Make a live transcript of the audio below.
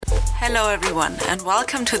Hello everyone, and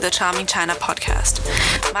welcome to the Charming China podcast.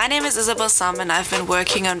 My name is Isabel Sum, and I've been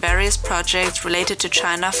working on various projects related to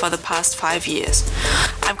China for the past 5 years.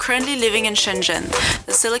 I'm currently living in Shenzhen,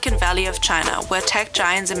 the Silicon Valley of China, where tech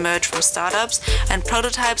giants emerge from startups and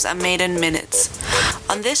prototypes are made in minutes.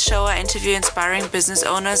 On this show, I interview inspiring business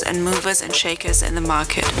owners and movers and shakers in the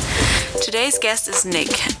market. Today's guest is Nick,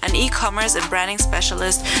 an e-commerce and branding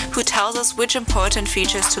specialist who tells us which important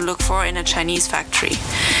features to look for in a Chinese factory.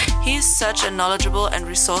 He is such a knowledgeable and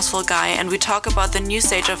resourceful guy, and we talk about the new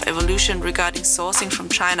stage of evolution regarding sourcing from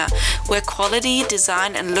China, where quality,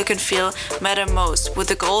 design, and look and feel matter most, with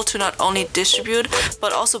the goal to not only distribute,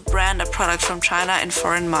 but also brand a product from China in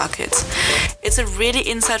foreign markets. It's a really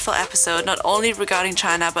insightful episode, not only regarding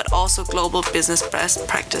China, but also global business best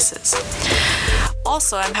practices.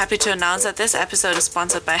 Also, I'm happy to announce that this episode is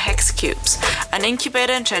sponsored by HexCubes, an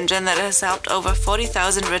incubator in Shenzhen that has helped over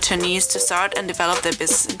 40,000 returnees to start and develop their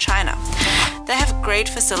business in China. They have great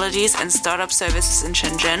facilities and startup services in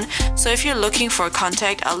Shenzhen, so if you're looking for a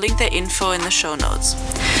contact, I'll link their info in the show notes.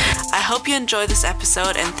 I hope you enjoy this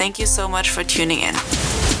episode, and thank you so much for tuning in.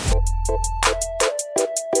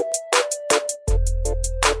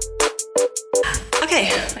 Okay,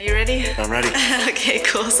 are you ready? I'm ready. Okay,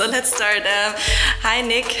 cool. So let's start. Hi,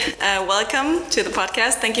 Nick. Welcome to the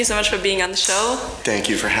podcast. Thank you so much for being on the show. Thank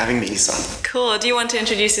you for having me, Isan. Cool. Do you want to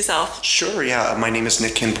introduce yourself? Sure, yeah. My name is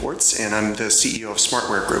Nick Kinports, and I'm the CEO of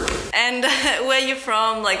Smartwear Group. And where are you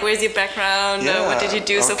from? Like, where's your background? What did you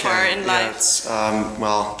do so far in life?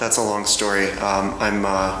 Well, that's a long story.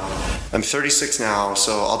 I'm 36 now,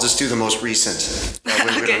 so I'll just do the most recent. That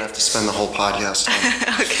way we don't have to spend the whole podcast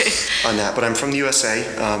on that. But I'm from the USA,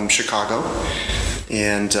 Chicago,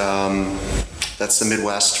 and that's the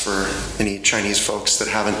Midwest for any Chinese folks that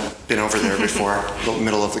haven't been over there before, the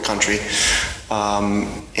middle of the country.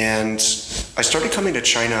 And I started coming to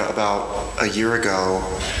China about a year ago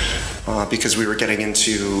because we were getting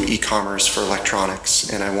into e-commerce for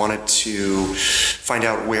electronics, and I wanted to find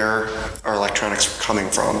out where our electronics were coming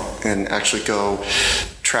from and actually go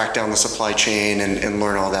track down the supply chain and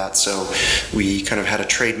learn all that. So we kind of had a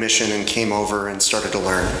trade mission and came over and started to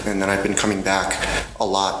learn. And then I've been coming back a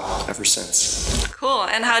lot ever since. Cool.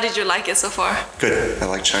 And how did you like it so far? Good. I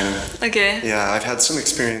like China. Okay. Yeah, I've had some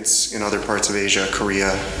experience in other parts of Asia,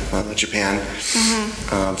 Korea, Japan,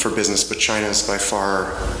 for business, but China is by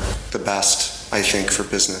far the best, I think, for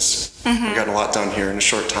business. We've gotten a lot done here in a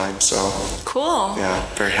short time, so cool. Yeah,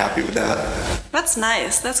 very happy with that. That's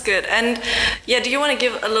nice. That's good. And do you want to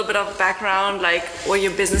give a little bit of background, like what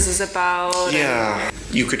your business is about? Yeah,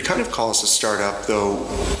 you could kind of call us a startup, though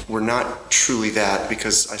we're not truly that,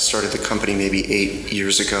 because I started the company maybe 8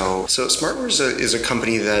 years ago. So Smartwear is a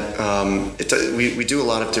company that we do a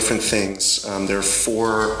lot of different things. There are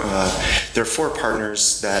four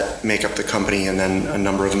partners that make up the company, and then a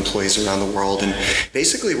number of employees around the world. And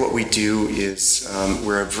basically, what we do is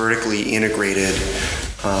we're a vertically integrated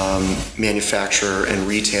manufacturer and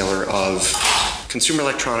retailer of consumer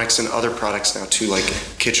electronics and other products now too, like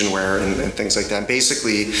kitchenware and things like that.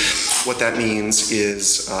 Basically, what that means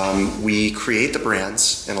is we create the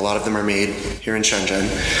brands, and a lot of them are made here in Shenzhen.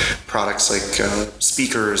 Products like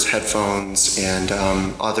speakers, headphones, and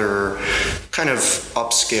other kind of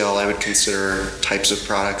upscale, I would consider, types of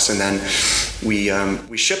products. And then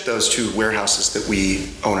we ship those to warehouses that we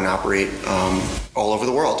own and operate all over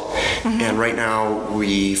the world. And right now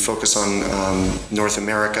we focus on North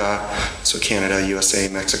America, so Canada, USA,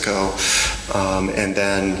 Mexico, and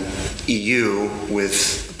then EU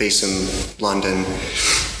with base in London.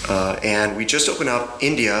 And we just opened up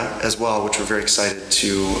India as well, which we're very excited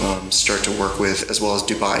to start to work with, as well as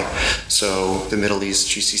Dubai. So the Middle East,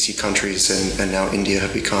 GCC countries, and now India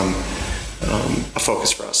have become a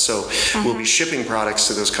focus for us. So we'll be shipping products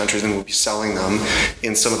to those countries, and we'll be selling them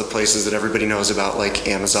in some of the places that everybody knows about, like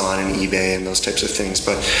Amazon and eBay and those types of things,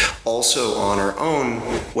 but also on our own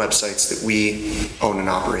websites that we own and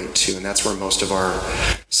operate too, and that's where most of our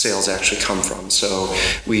sales actually come from. So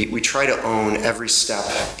we try to own every step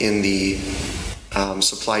in the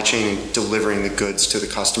supply chain and delivering the goods to the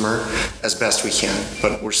customer as best we can.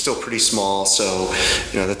 But we're still pretty small, so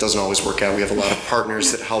that doesn't always work out. We have a lot of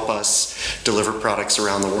partners that help us deliver products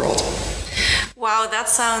around the world. Wow, that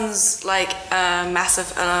sounds like a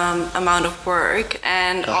massive amount of work,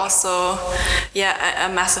 and also, yeah,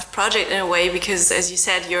 a massive project in a way, because as you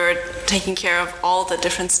said, you're taking care of all the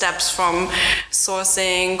different steps from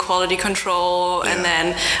sourcing, quality control, and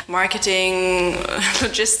then marketing,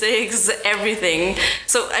 logistics, everything.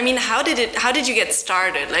 So, I mean, how did you get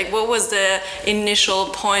started? Like, what was the initial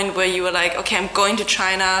point where you were like, okay, I'm going to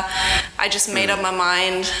China, I just made up my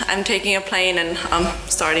mind, I'm taking a plane and I'm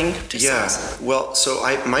starting to source? Well, so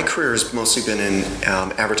my career has mostly been in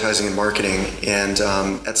advertising and marketing, and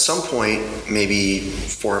at some point, maybe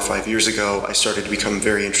 4 or 5 years ago, I started to become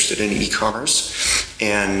very interested in e-commerce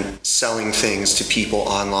and selling things to people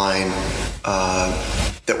online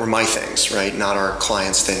that were my things, right? Not our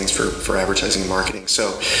clients' things for advertising and marketing.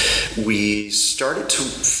 So we started to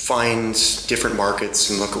find different markets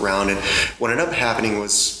and look around, and what ended up happening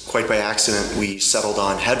was, quite by accident, we settled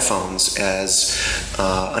on headphones as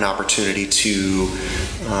an opportunity to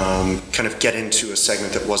kind of get into a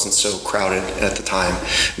segment that wasn't so crowded at the time.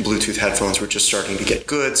 Bluetooth headphones were just starting to get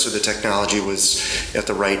good, so the technology was at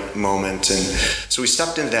the right moment. And so we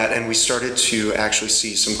stepped into that, and we started to actually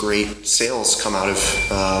see some great sales come out of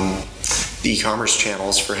the e-commerce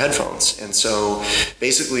channels for headphones. And so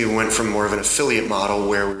basically we went from more of an affiliate model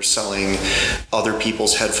where we were selling other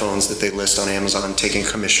people's headphones that they list on Amazon, taking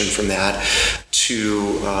commission from that,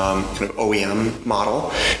 to kind of OEM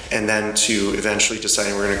model, and then to eventually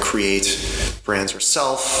deciding we're going to create brands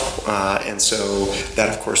ourselves. And so that,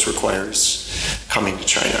 of course, requires coming to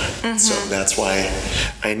China. So that's why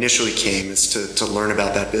I initially came, is to learn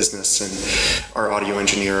about that business. And our audio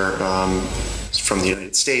engineer from the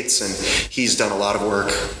United States, and he's done a lot of work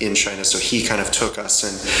in China, so he kind of took us,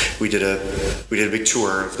 and we did a big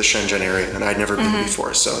tour of the Shenzhen area, and I'd never been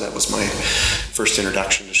before, so that was my first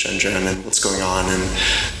introduction to Shenzhen and what's going on, and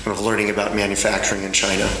kind of learning about manufacturing in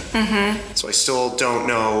China. So I still don't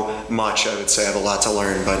know much. I would say I have a lot to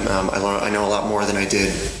learn, but I know a lot more than I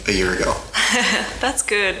did a year ago. That's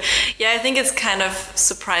good. Yeah, I think it's kind of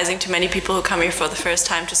surprising to many people who come here for the first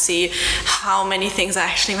time to see how many things are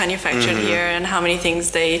actually manufactured here and how many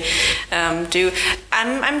things they do.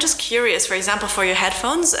 I'm just curious, for example, for your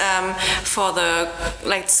headphones, for the,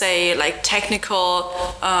 let's say, like technical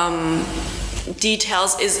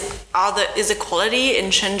details, is the quality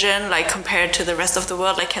in Shenzhen like compared to the rest of the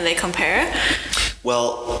world? Like, can they compare?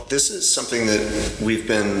 Well, this is something that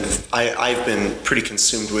I've been pretty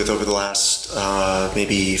consumed with over the last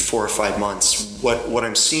maybe 4 or 5 months. What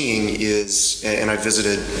I'm seeing is, and I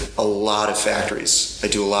visited a lot of factories. I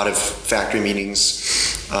do a lot of factory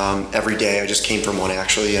meetings every day. I just came from one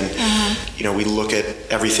actually, and we look at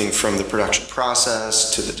everything from the production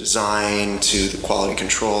process to the design to the quality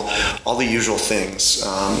control, all the usual things.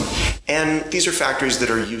 And these are factories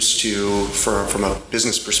that are used to, from a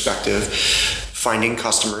business perspective, finding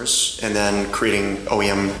customers and then creating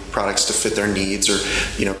OEM products to fit their needs, or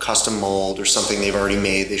custom mold or something they've already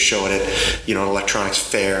made. They show it at an electronics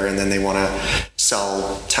fair, and then they want to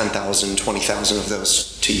sell 10,000, 20,000 of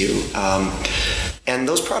those to you. And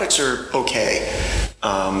those products are okay.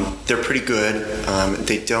 They're pretty good.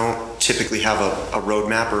 They don't typically have a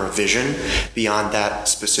roadmap or a vision beyond that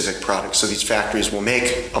specific product. So these factories will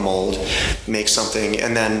make a mold, make something,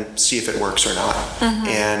 and then see if it works or not.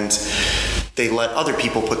 And they let other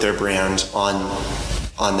people put their brand on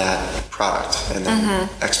that product and then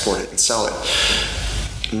export it and sell it.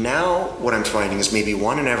 Now what I'm finding is maybe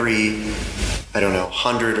one in every,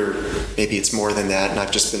 100, or maybe it's more than that, and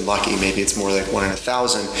I've just been lucky, maybe it's more like 1 in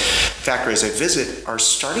 1,000 factories I visit are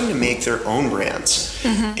starting to make their own brands.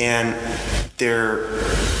 And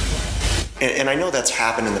and I know that's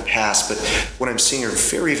happened in the past, but what I'm seeing are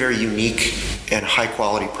very, very unique and high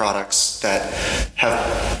quality products that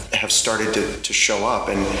have started to show up.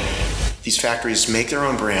 And these factories make their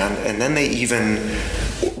own brand, and then they even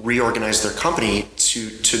reorganize their company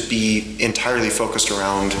to be entirely focused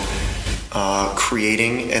around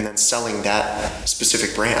creating and then selling that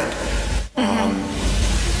specific brand.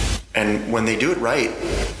 And when they do it right,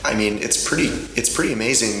 I mean, it's pretty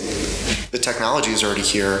amazing. The technology is already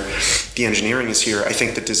here. The engineering is here. I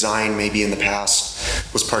think the design maybe in the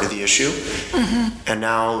past was part of the issue. And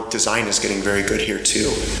now design is getting very good here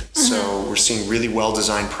too. So we're seeing really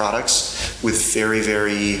well-designed products with very,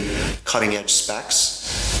 very cutting-edge specs,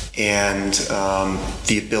 and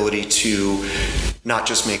the ability to not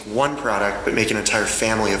just make one product, but make an entire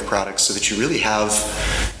family of products, so that you really have,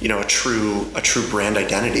 a true brand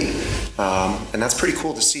identity. And that's pretty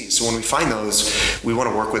cool to see. So when we find those, we want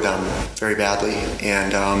to work with them very badly,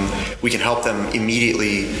 and we can help them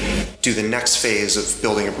immediately do the next phase of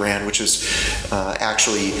building a brand, which is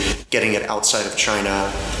actually getting it outside of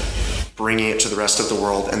China, bringing it to the rest of the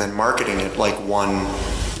world, and then marketing it like one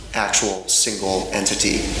actual single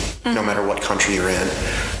entity, no matter what country you're in.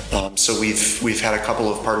 So we've had a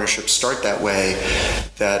couple of partnerships start that way.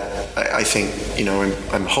 That I think,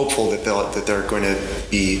 I'm hopeful that they're going to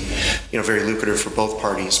be, very lucrative for both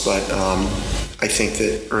parties. But I think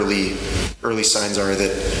that early signs are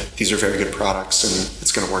that these are very good products and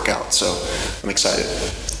it's going to work out. So I'm excited.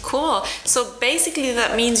 Cool. So basically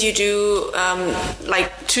that means you do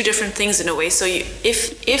like two different things in a way. So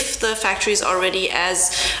if the factory is already as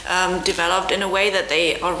developed in a way that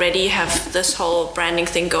they already have this whole branding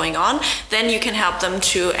thing going on, then you can help them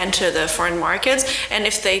to enter the foreign markets. And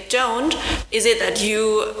if they don't, is it that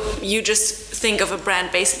you just think of a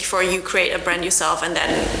brand basically, for you create a brand yourself and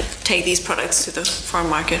then take these products to the foreign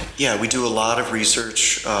market? Yeah, we do a lot of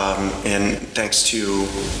research, and thanks to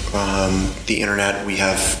the internet, we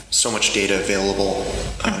have so much data available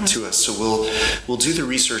to us. So we'll do the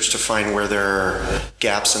research to find where there are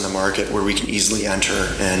gaps in the market where we can easily enter.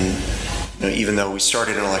 And even though we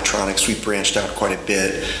started in electronics, we branched out quite a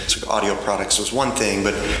bit. So audio products was one thing,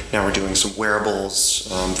 but now we're doing some wearables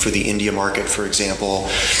for the India market, for example.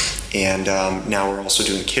 And now we're also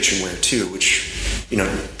doing kitchenware too, which,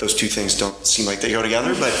 those two things don't seem like they go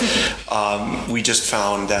together, but we just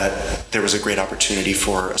found that there was a great opportunity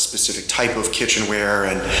for a specific type of kitchenware,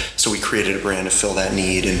 and so we created a brand to fill that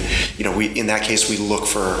need. And in that case, we look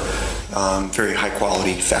for very high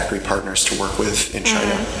quality factory partners to work with in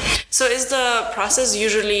China. So is the process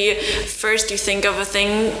usually first you think of a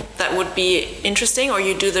thing that would be interesting, or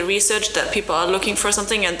you do the research that people are looking for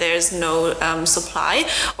something and there's no supply,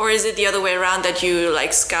 or is it the other way around, that you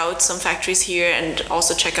like scout some factories here and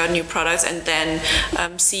also check out new products and then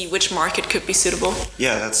see which market could be suitable?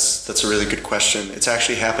 Yeah, that's a really good question. It's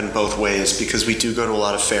actually happened both ways, because we do go to a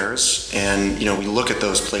lot of fairs, and we look at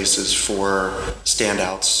those places for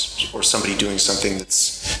standouts or somebody doing something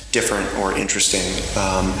that's different or interesting,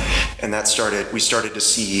 and we started to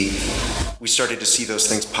see those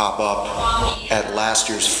things pop up at last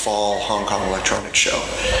year's fall Hong Kong Electronics Show.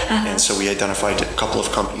 And so we identified a couple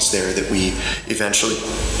of companies there that we eventually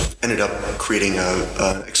ended up creating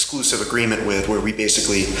an exclusive agreement with, where we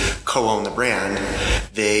basically co-own the brand.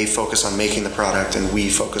 They focus on making the product and we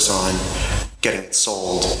focus on getting it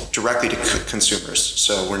sold directly to consumers.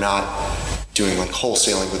 So we're not doing like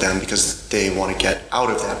wholesaling with them, because they want to get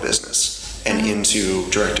out of that business and into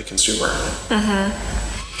direct to consumer.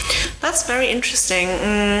 That's very interesting.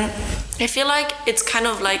 I feel like it's kind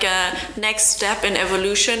of like a next step in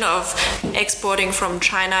evolution of exporting from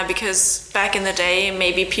China, because back in the day,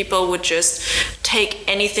 maybe people would just take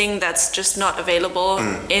anything that's just not available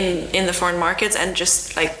in the foreign markets and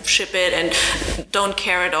just like ship it, and don't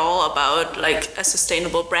care at all about like a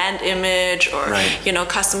sustainable brand image or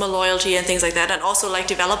customer loyalty and things like that, and also like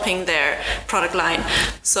developing their product line.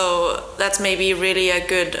 So that's maybe really a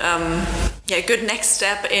good good next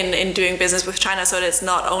step in doing business with China, so that it's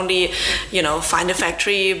not only find a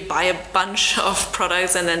factory, buy a bunch of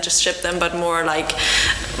products and then just ship them, but more like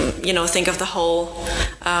think of the whole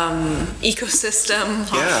ecosystem.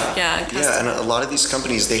 And a lot of these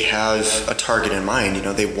companies, they have a target in mind.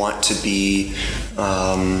 They want to be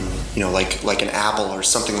like an Apple or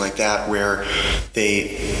something like that, where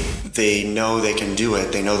they know they can do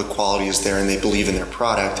it, they know the quality is there, and they believe in their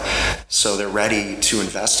product, so they're ready to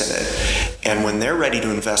invest in it. And when they're ready to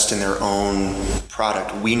invest in their own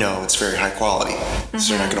product, we know it's very high quality,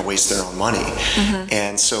 so they're not going to waste their own money.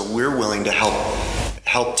 And so we're willing to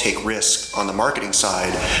help take risk on the marketing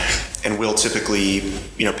side, and we'll typically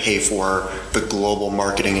pay for the global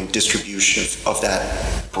marketing and distribution of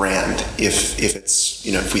that brand if it's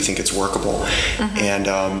if we think it's workable. And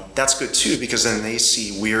that's good too, because then they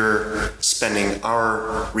see we're spending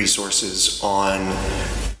our resources on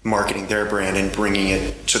marketing their brand and bringing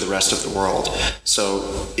it to the rest of the world.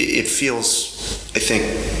 So it feels, I think,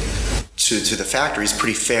 to the factories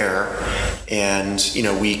pretty fair, and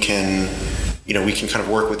we can kind of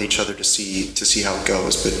work with each other to see how it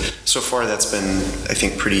goes. But so far, that's been, I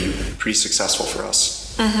think, pretty successful for us.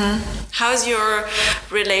 How's your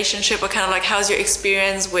relationship, or kind of like how's your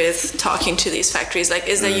experience with talking to these factories? Like,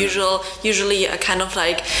 is there usually a kind of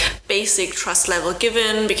like basic trust level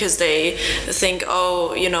given, because they think,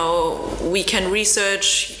 we can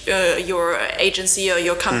research your agency or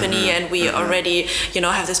your company, and we already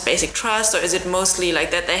have this basic trust? Or is it mostly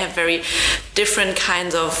like that they have very different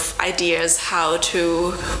kinds of ideas how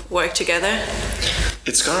to work together?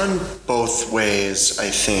 It's gone both ways,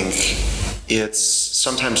 I think. It's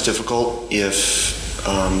sometimes difficult if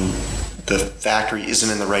the factory isn't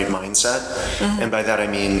in the right mindset. And by that I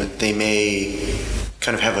mean they may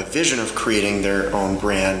kind of have a vision of creating their own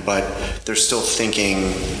brand, but they're still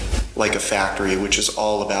thinking like a factory, which is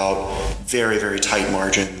all about very, very tight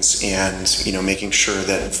margins and, making sure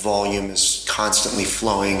that volume is constantly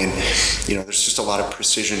flowing. And, there's just a lot of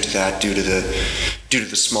precision to that due to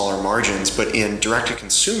the smaller margins. But in direct to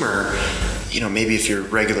consumer, maybe if your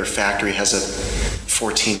regular factory has a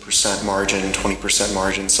 14% margin, 20%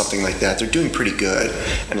 margin, something like that, they're doing pretty good.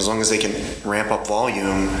 And as long as they can ramp up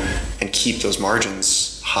volume and keep those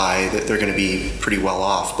margins high, that they're going to be pretty well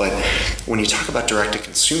off. But when you talk about direct to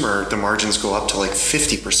consumer, the margins go up to like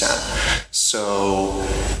 50%. So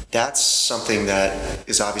that's something that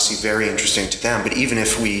is obviously very interesting to them. But even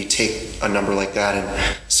if we take a number like that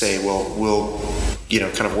and say, well, we'll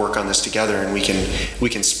kind of work on this together and we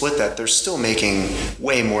can split that, they're still making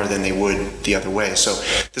way more than they would the other way. So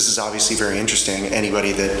this is obviously very interesting.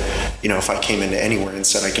 Anybody that, if I came into anywhere and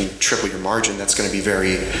said I can triple your margin, that's going to be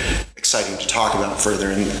very exciting to talk about further,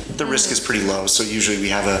 and the risk is pretty low. So usually we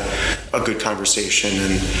have a good conversation,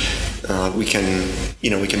 and we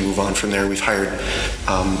can move on from there. We've hired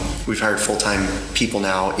full-time people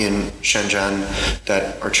now in Shenzhen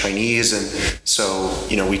that are Chinese, and so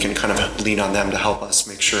we can kind of lean on them to help us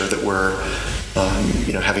make sure that we're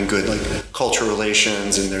having good cultural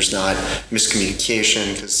relations and there's not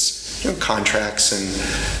miscommunication, because contracts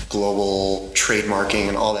and global trademarking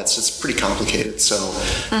and all that's just pretty complicated. So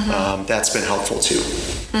that's been helpful too.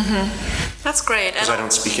 That's great. Because I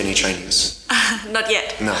don't speak any Chinese. Not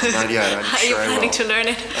yet. No, not yet. I'm Are sure you I planning will. to learn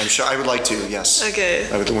it? I'm sure I would like to. Yes. Okay.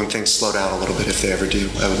 When things slow down a little bit, if they ever do,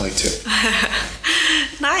 I would like to.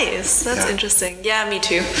 Nice. That's interesting. Yeah, me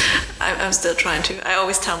too. I'm still trying to. I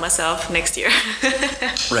always tell myself next year.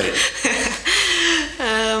 Right.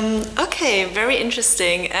 Okay, very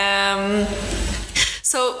interesting.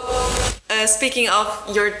 So, speaking of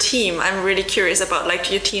your team, I'm really curious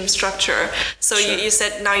about your team structure. So Sure. you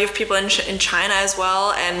said now you have people in China as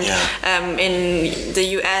well, and in the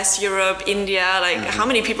US, Europe, India. How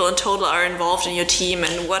many people in total are involved in your team,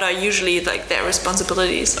 and what are usually their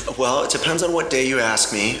responsibilities? Well, it depends on what day you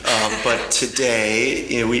ask me. But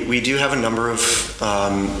today, we do have a number of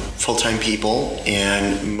full-time people,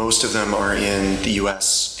 and most of them are in the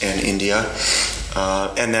US and India.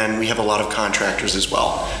 And then we have a lot of contractors as well.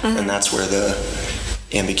 And that's where the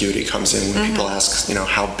ambiguity comes in when people ask,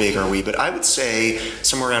 how big are we? But I would say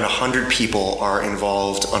somewhere around 100 people are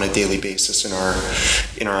involved on a daily basis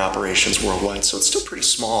in our operations worldwide. So it's still pretty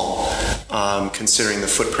small, considering the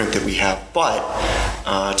footprint that we have. But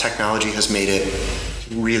technology has made it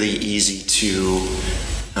really easy to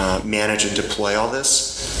manage and deploy all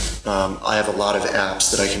this. I have a lot of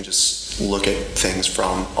apps that I can just look at things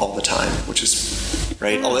from all the time, which is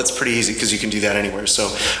right? Oh, that's pretty easy because you can do that anywhere.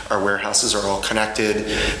 So our warehouses are all connected.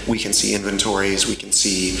 We can see inventories. We can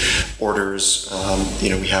see orders.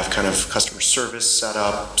 We have kind of customer service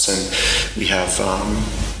setups, and we have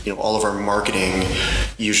all of our marketing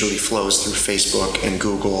usually flows through Facebook and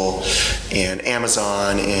Google and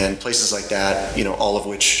Amazon and places like that. All of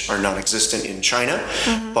which are non-existent in China,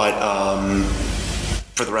 but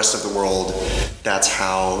for the rest of the world, that's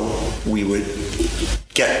how we would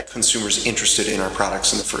get consumers interested in our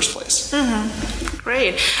products in the first place.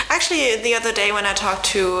 Great. Actually, the other day when I talked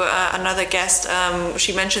to another guest,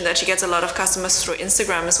 she mentioned that she gets a lot of customers through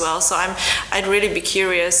Instagram as well. So I'd really be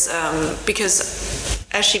curious because,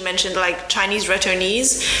 as she mentioned, Chinese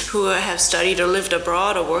returnees who have studied or lived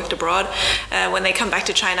abroad or worked abroad, when they come back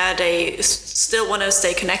to China, they still want to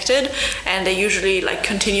stay connected, and they usually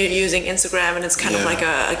continue using Instagram, and it's kind of like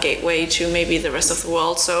a gateway to maybe the rest of the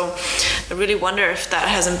world. So I really wonder if that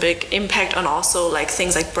has a big impact on also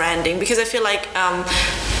things like branding, because I feel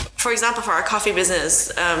for example, for our coffee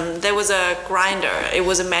business, there was a grinder. It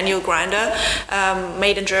was a manual grinder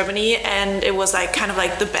made in Germany, and it was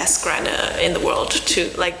the best grinder in the world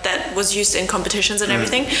that was used in competitions and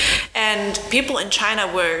everything. And people in China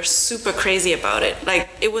were super crazy about it.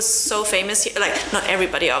 It was so famous. Not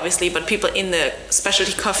everybody, obviously, but people in the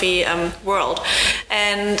specialty coffee world.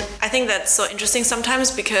 And I think that's so interesting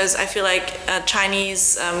sometimes, because I feel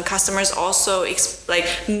Chinese customers also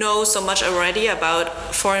know so much already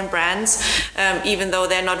about foreign brands, even though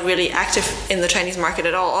they're not really active in the Chinese market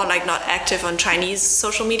at all, or not active on Chinese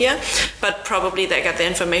social media, but probably they get the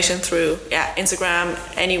information through Instagram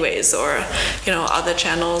anyways, or other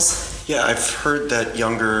channels. Yeah, I've heard that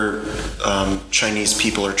younger Chinese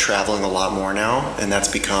people are traveling a lot more now, and that's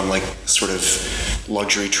become sort of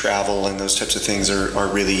luxury travel, and those types of things are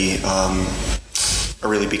really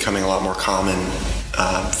becoming a lot more common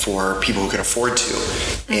for people who can afford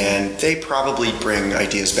to. And they probably bring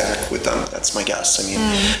ideas back with them. That's my guess. I mean,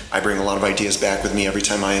 I bring a lot of ideas back with me every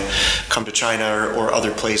time I come to China or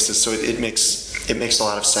other places. So it makes a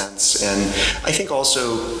lot of sense. And I think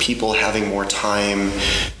also people having more time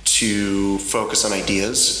to focus on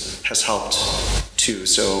ideas has helped too.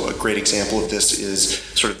 So a great example of this is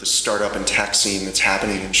sort of the startup and tech scene that's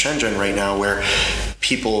happening in Shenzhen right now, where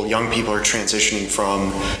young people are transitioning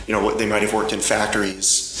from, what they might have worked in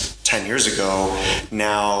factories 10 years ago.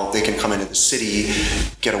 Now they can come into the city,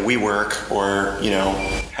 get a WeWork or,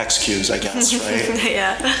 HexCubes, I guess, right?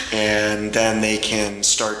 Yeah. And then they can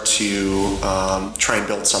start to try and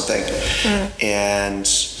build something. And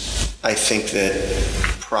I think that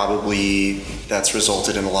probably that's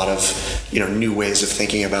resulted in a lot of new ways of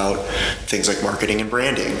thinking about things like marketing and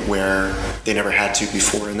branding where they never had to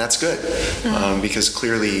before, and that's good because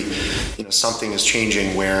clearly something is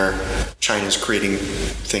changing where China is creating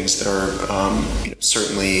things that are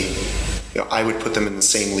certainly I would put them in the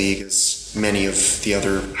same league as many of the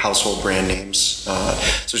other household brand names.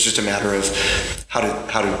 So it's just a matter of how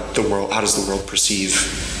does the world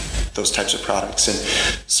perceive those types of products. And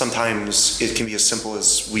sometimes it can be as simple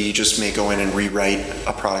as we just may go in and rewrite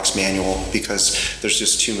a product's manual because there's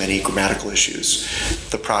just too many grammatical issues.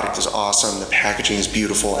 The product is awesome, the packaging is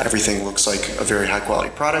beautiful, everything looks like a very high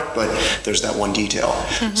quality product, but there's that one detail.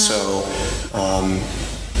 So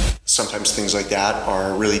sometimes things like that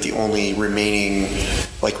are really the only remaining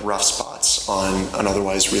rough spots on an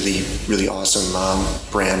otherwise really, really awesome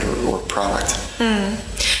brand or product.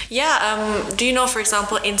 Yeah, do you know, for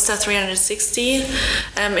example, Insta360?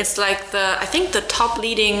 It's like I think the top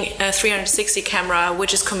leading 360 camera,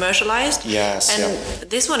 which is commercialized. Yes. And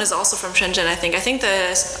this one is also from Shenzhen, I think. I think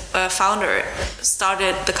the founder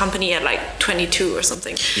started the company at 22 or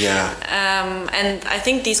something. Yeah. And I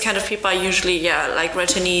think these kind of people are usually,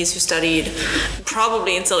 retinees who studied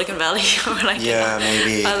probably in Silicon Valley or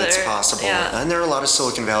maybe that's possible. Yeah. And there are a lot of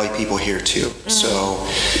Silicon Valley people here too. So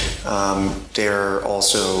they're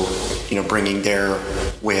also bringing their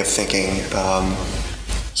way of thinking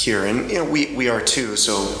here, and we are too.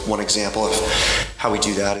 So one example of how we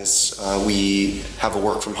do that is we have a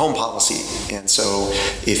work from home policy, and so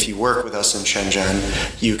if you work with us in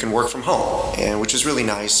Shenzhen, you can work from home, and which is really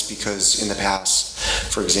nice because in the past,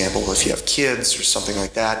 for example, if you have kids or something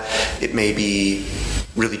like that, it may be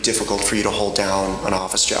really difficult for you to hold down an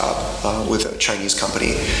office job with a Chinese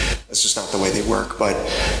company. That's just not the way they work. But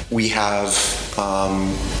we have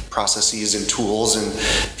processes and tools and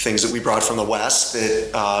things that we brought from the West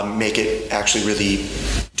that make it actually really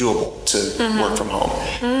doable to work from home.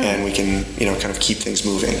 And we can, kind of keep things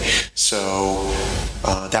moving. So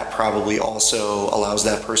that probably also allows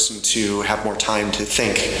that person to have more time to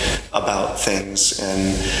think about things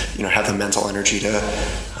and, have the mental energy to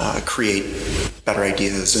create better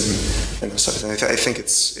ideas and those stuff. And I think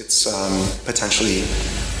it's potentially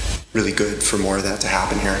really good for more of that to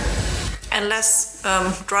happen here. And less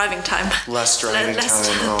driving time. Less driving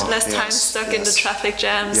time. Less time stuck in the traffic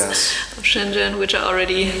jams of Shenzhen, which are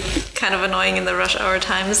already kind of annoying in the rush hour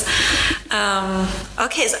times.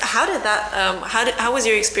 Okay, so how did that? How was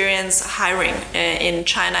your experience hiring in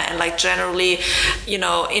China and generally,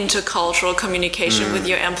 intercultural communication with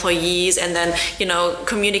your employees, and then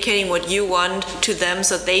communicating what you want to them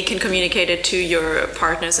so they can communicate it to your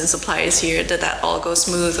partners and suppliers here? Did that all go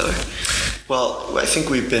smooth or? Well, I think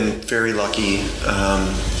we've been very lucky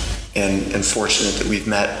and fortunate that we've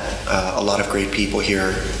met a lot of great people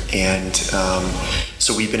here, and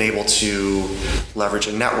so we've been able to leverage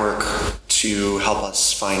a network to help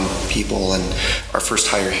us find people. And our first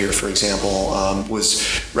hire here, for example, was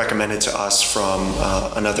recommended to us from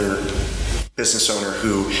another business owner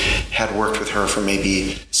who had worked with her for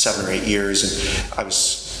maybe 7 or 8 years, and I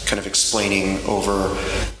was kind of explaining over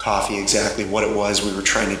coffee exactly what it was we were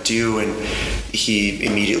trying to do, and he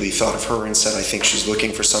immediately thought of her and said, I think she's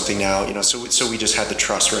looking for something now, so we just had the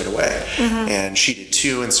trust right away. And she did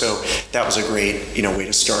too, and so that was a great way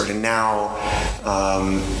to start. And now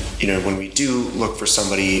when we do look for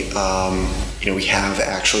somebody, we have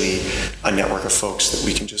actually a network of folks that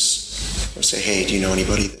we can just say, hey, do you know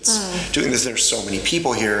anybody that's doing this? There's so many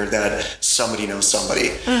people here that somebody knows somebody,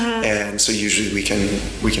 and so usually we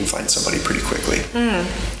can find somebody pretty quickly.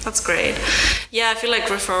 That's great. Yeah, I feel like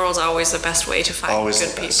referrals are always the best way to find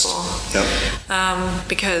good people. Yep.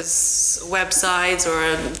 Because websites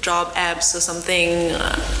or job apps or something,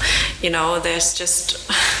 there's just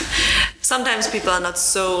sometimes people are not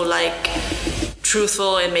so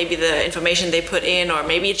truthful in maybe the information they put in, or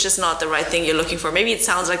maybe it's just not the right thing you're looking for. Maybe it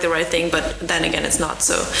sounds like the right thing, but then again, it's not.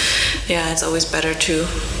 So, yeah, it's always better to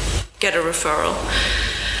get a referral.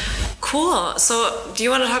 Cool. So do you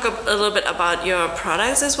want to talk a little bit about your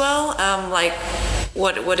products as well? Like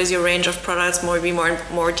what is your range of products? More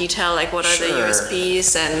detail. Like what are the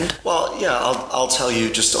USPs and? Well, yeah, I'll tell you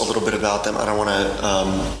just a little bit about them. I don't want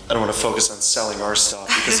to focus on selling our stuff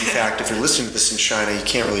because in fact, if you're listening to this in China, you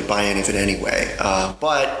can't really buy any of it anyway.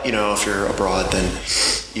 But you know, if you're abroad, then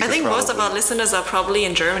I think most of our listeners are probably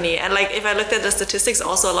in Germany, and like if I looked at the statistics,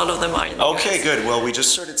 also a lot of them are in the Okay, US. good. Well, we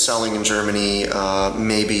just started selling in Germany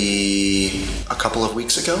maybe a couple of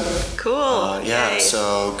weeks ago. Cool. Yeah, Yay.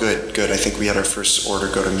 so good. I think we had our first order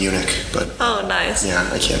go to Munich, but Oh, nice. yeah,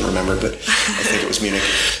 I can't remember, but I think it was Munich.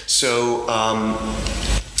 So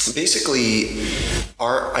basically,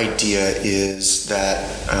 our idea is that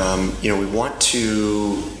we want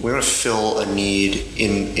to fill a need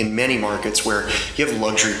in many markets where you have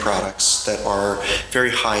luxury products that are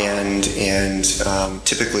very high end and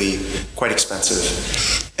typically quite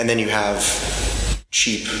expensive, and then you have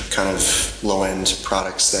cheap kind of low end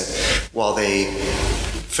products that, while they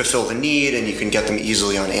fulfill the need and you can get them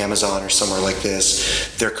easily on Amazon or somewhere like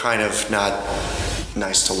this, they're kind of not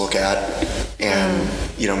nice to look at, and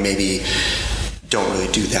maybe don't really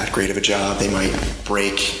do that great of a job. They might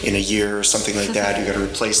break in a year or something like that. You got to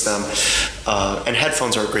replace them. And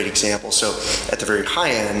headphones are a great example. So at the very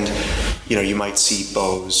high end, you might see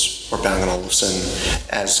Bose or Bang & Olufsen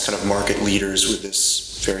as kind of market leaders with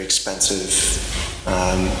this very expensive,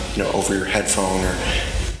 over-ear headphone or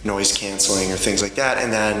noise canceling or things like that.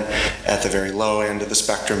 And then at the very low end of the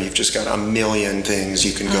spectrum, you've just got a million things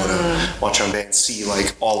you can go to Watch on Bay and see,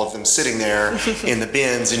 like all of them sitting there in the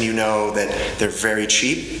bins, and you know that they're very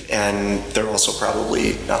cheap and they're also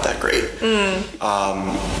probably not that great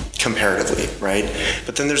comparatively, right?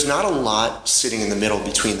 But then there's not a lot sitting in the middle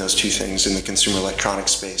between those two things in the consumer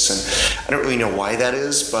electronics space, and I don't really know why that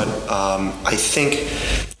is, but I think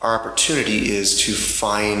our opportunity is to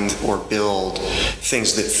find or build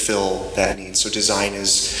things that fill that need. So design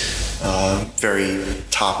is very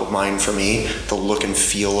top of mind for me. The look and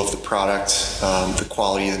feel of the product, the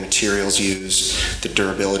quality of the materials used, the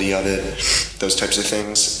durability of it, those types of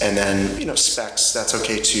things. And then, specs, that's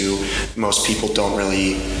okay too. Most people don't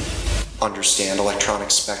really understand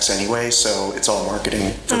electronic specs anyway, so it's all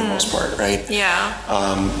marketing for the most part, right? Yeah.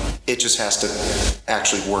 It just has to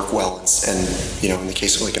actually work well and in the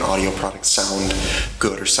case of like an audio product, sound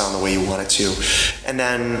good or sound the way you want it to. And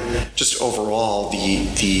then just overall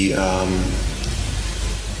the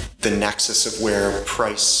nexus of where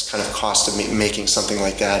price, kind of cost of making something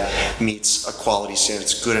like that meets a quality standard.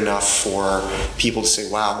 It's good enough for people to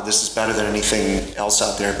say, wow, this is better than anything else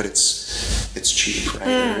out there, but it's cheap,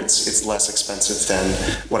 right? It's less expensive than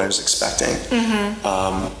what I was expecting.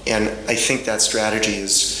 And I think that strategy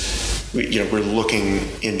is, we're looking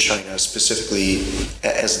in China specifically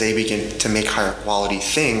as they begin to make higher quality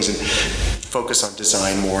things and focus on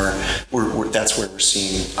design more. That's where we're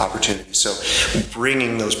seeing opportunities. So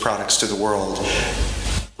bringing those products to the world,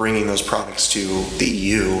 bringing those products to the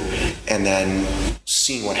EU, and then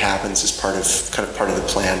seeing what happens is part of the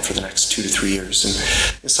plan for the next 2 to 3 years.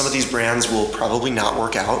 And some of these brands will probably not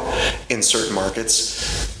work out in certain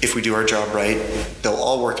markets. If we do our job right, they'll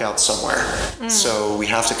all work out somewhere. So we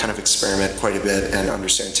have to kind of experiment quite a bit and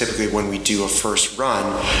understand. Typically when we do a first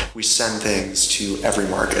run, we send things to every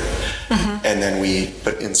market. And then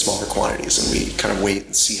but in smaller quantities, and we kind of wait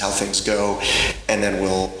and see how things go, and then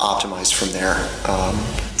we'll optimize from there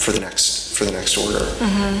for the next order.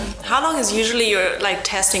 How long is usually your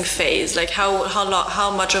testing phase? Like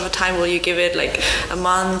how much of a time will you give it? Like a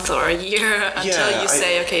month or a year until you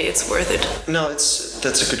say, okay, it's worth it? No,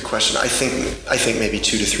 that's a good question. I think maybe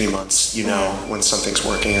 2 to 3 months. When something's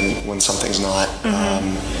working and when something's not.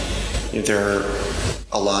 There are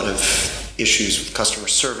a lot of issues with customer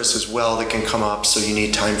service as well that can come up, so you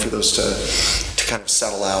need time for those to kind of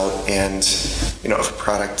settle out. And if a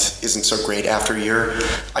product isn't so great after a year,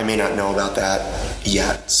 I may not know about that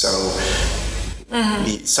yet. So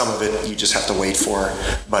some of it you just have to wait for.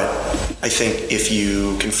 But I think if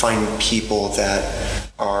you can find people that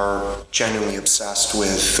are genuinely obsessed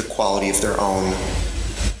with the quality of their own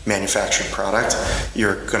manufactured product,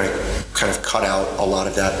 you're going to kind of cut out a lot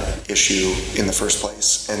of that issue in the first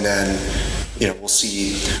place. And then we'll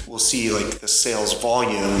see like the sales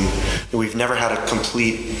volume. We've never had a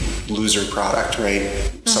complete loser product,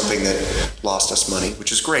 right? Something that lost us money,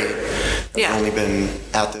 which is great. We've only been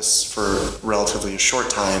at this for relatively a short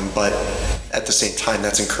time, but at the same time,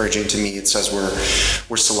 that's encouraging to me. It says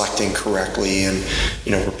we're selecting correctly, and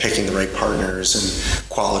we're picking the right partners, and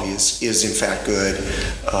quality is in fact good.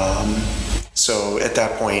 So at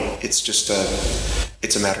that point, it's just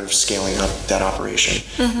it's a matter of scaling up that operation.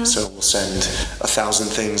 So we'll send 1,000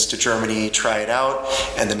 things to Germany, try it out,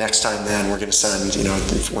 and the next time then we're going to send,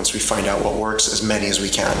 once we find out what works, as many as we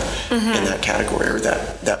can in that category or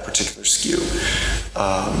that particular SKU.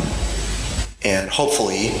 And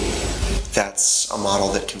hopefully that's a model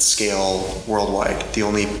that can scale worldwide. The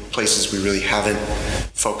only places we really haven't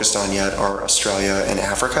focused on yet are Australia and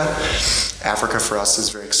Africa. Africa for us is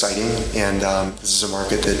very exciting, and this is a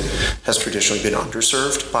market that has traditionally been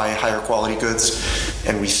underserved by higher quality goods,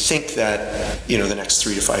 and we think that the next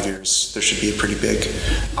 3 to 5 years there should be a pretty big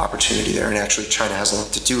opportunity there. And actually China has a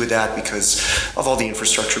lot to do with that because of all the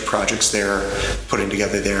infrastructure projects they're putting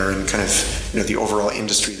together there, and kind of the overall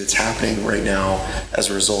industry that's happening right now as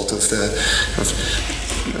a result of the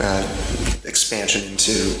expansion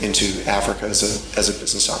into Africa as a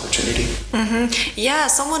business opportunity. Yeah,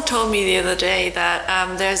 someone told me the other day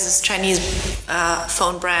that there's this Chinese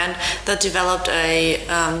phone brand that developed a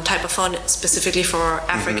type of phone specifically for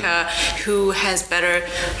Africa, who has better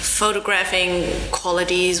photographing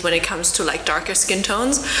qualities when it comes to like darker skin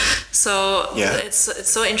tones. So it's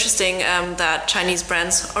so interesting that Chinese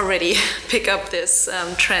brands already pick up this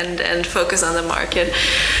trend and focus on the market.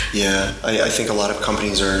 Yeah, I think a lot of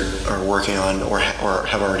companies are working on or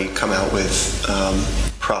have already come out with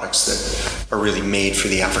products that are really made for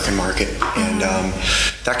the African market. And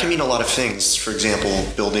that can mean a lot of things. For example,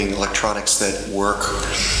 building electronics that work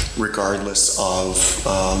regardless of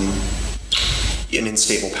an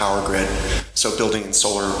unstable power grid. So building in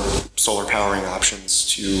solar powering options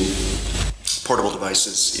to portable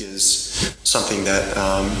devices is something that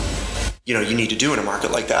you need to do in a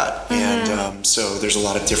market like that. And so there's a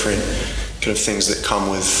lot of different kind of things that come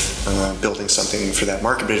with building something for that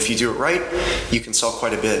market. But if you do it right, you can sell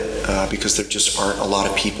quite a bit because there just aren't a lot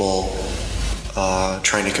of people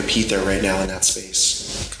trying to compete there right now in that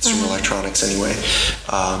space, consumer electronics anyway.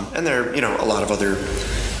 And there are a lot of other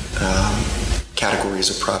categories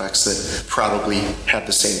of products that probably have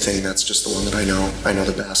the same thing. That's just the one that I know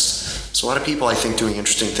the best. So a lot of people, I think, doing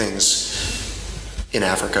interesting things in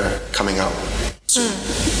Africa coming up soon.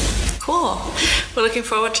 Cool. We're looking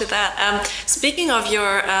forward to that. Speaking of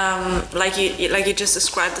your, like you just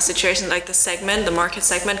described the situation, like the market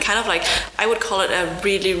segment, kind of like I would call it a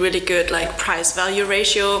really, really good like price value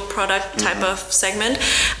ratio product type of segment.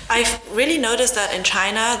 I've really noticed that in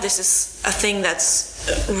China, this is a thing that's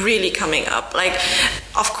really coming up. Like,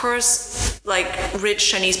 of course, like rich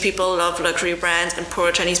Chinese people love luxury brands and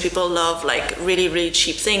poor Chinese people love like really, really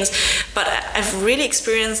cheap things. But I've really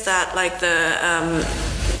experienced that like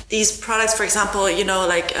these products, for example,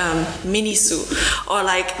 like Miniso, or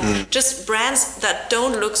like just brands that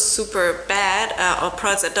don't look super bad, or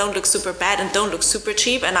products that don't look super bad and don't look super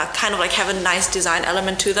cheap and are kind of like have a nice design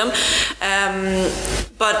element to them.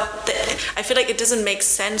 But I feel like it doesn't make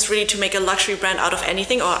sense really to make a luxury brand out of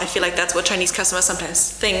anything, or I feel like that's what Chinese customers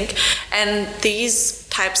sometimes think. And these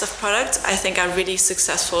types of products I think are really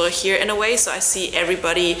successful here in a way, so I see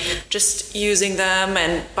everybody just using them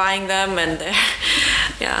and buying them, and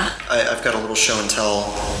I've got a little show and tell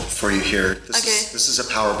for you here. This is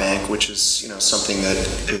a power bank, which is something that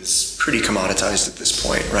is pretty commoditized at this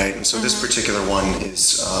point, right? And so this particular one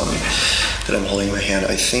is that I'm holding in my hand,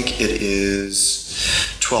 I think it is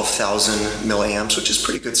 12,000 milliamps, which is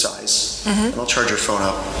pretty good size. And I'll charge your phone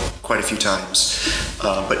up quite a few times.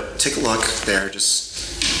 But take a look there.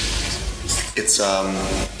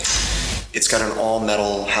 It's got an all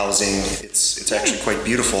metal housing. It's actually quite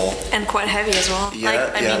beautiful and quite heavy as well. Yeah,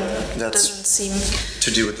 I mean, that's doesn't seem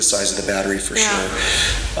to do with the size of the battery for sure.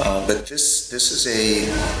 But this is a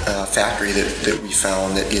factory that we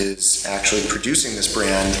found that is actually producing this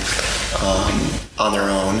brand on their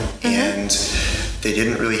own, and they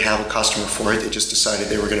didn't really have a customer for it. They just decided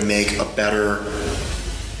they were going to make a better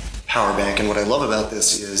power bank. And what I love about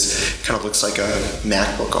this is it kind of looks like a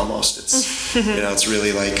MacBook almost. It's it's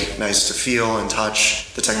really like nice to feel and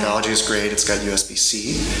touch. The technology is great. It's got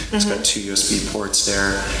USB-C. It's got 2 USB ports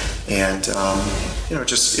there, and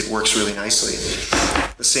it works really nicely.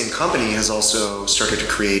 The same company has also started to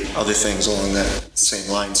create other things along that same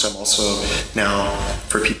line. So I'm also now,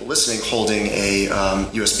 for people listening, holding a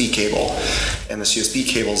USB cable, and this USB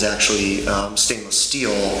cable is actually stainless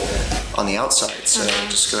steel on the outside. So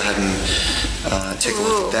just go ahead and take a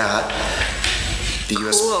look at that. The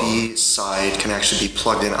USB side can actually be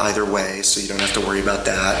plugged in either way, so you don't have to worry about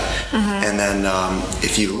that. And then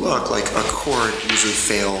if you look, like a cord usually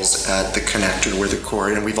fails at the connector where the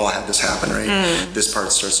cord, and we've all had this happen, right? This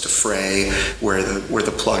part starts to fray where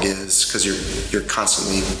the plug is because you're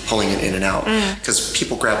constantly pulling it in and out. Because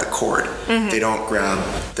people grab the cord, they don't grab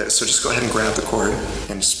so just go ahead and grab the cord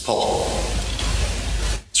and just pull.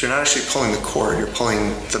 So you're not actually pulling the cord, you're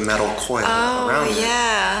pulling the metal coil around it.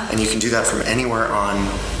 Yeah. And you can do that from anywhere on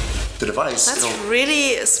the device. That's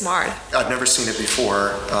really smart. I've never seen it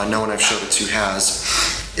before. No one I've showed it to has.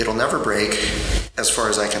 It'll never break, as far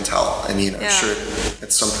as I can tell. I mean, I'm sure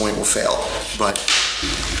at some point will fail, but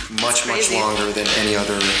much longer than any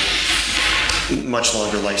other, much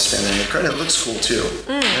longer lifespan. And it looks cool too.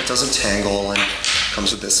 And it doesn't tangle and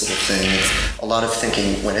comes with this little thing. A lot of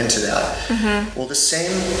thinking went into that. Well, the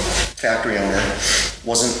same factory owner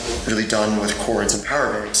wasn't really done with cords and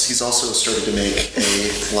power banks. He's also started to make a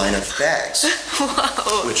line of bags.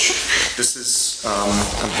 Wow. Which this is,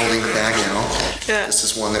 I'm holding the bag now. Yeah. This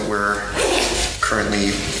is one that we're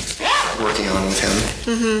currently working on with him.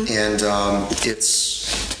 And it's,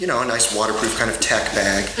 a nice waterproof kind of tech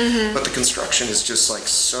bag, but the construction is just like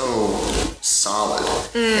so solid,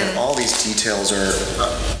 and all these details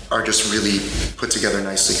are just really put together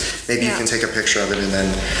nicely. Maybe you can take a picture of it and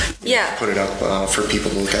then put it up for people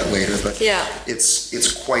to look at later. But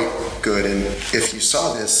it's quite good, and if you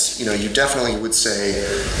saw this, you definitely would say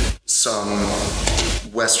some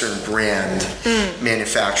Western brand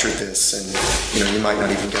manufactured this, and you might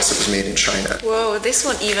not even guess it was made in China. Whoa, this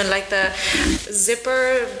one even like the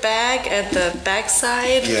zipper bag at the back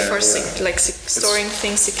side for storing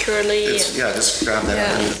things securely. Just grab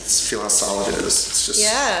that and feel how solid it is. It's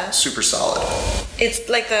just super solid. It's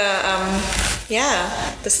like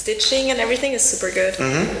the stitching and everything is super good.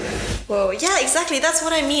 Whoa, yeah, exactly. That's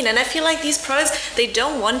what I mean. And I feel like these products, they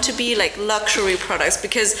don't want to be like luxury products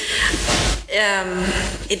because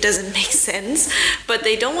it doesn't make sense, but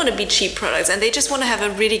they don't want to be cheap products, and they just want to have a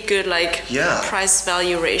really good price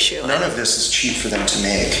value ratio. None of this is cheap for them to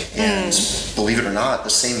make, and believe it or not, the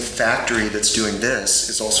same factory that's doing this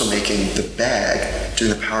is also making the bag,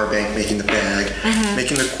 doing the power bank, making the bag,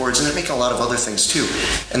 making the cords, and they're making a lot of other things too.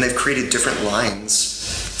 And they've created different lines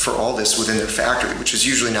for all this within their factory, which is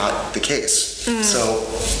usually not the case. So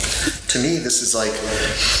to me, this is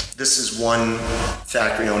one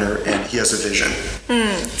factory owner, and he has a vision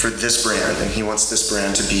for this brand, and he wants this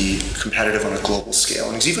brand to be competitive on a global scale.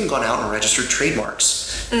 And he's even gone out and registered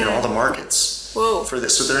trademarks in all the markets for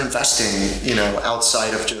this. So they're investing,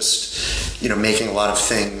 outside of just, making a lot of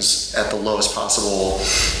things at the lowest possible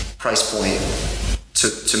price point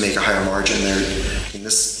to make a higher margin.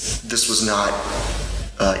 This was not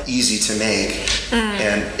easy to make,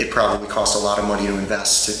 and it probably cost a lot of money to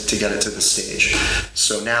invest to get it to this stage.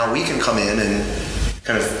 So now we can come in and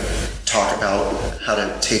kind of talk about how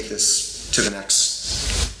to take this to the next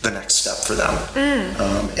step for them,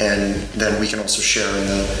 and then we can also share in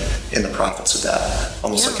the profits of that,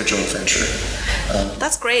 almost like a joint venture.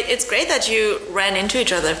 That's great. It's great that you ran into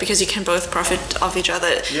each other because you can both profit off each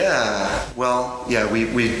other. Yeah. Well, yeah.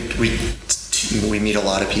 We meet a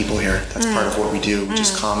lot of people here. That's part of what we do. We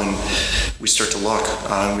just come and we start to look.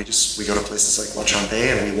 We go to places like La Chambe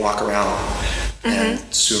and we walk around. And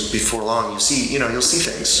so before long, you'll see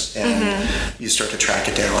things, and you start to track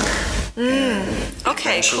it down. And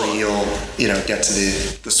eventually, you'll get to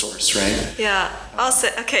the source, right? Yeah. Also,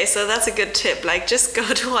 so that's a good tip. Like, just go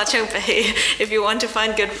to Huaqiang Bay if you want to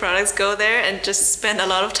find good products. Go there and just spend a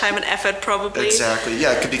lot of time and effort, probably. Exactly.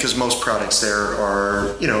 Yeah, because most products there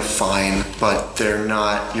are fine, but they're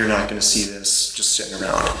not. You're not going to see this just sitting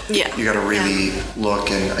around. Yeah. You got to really look,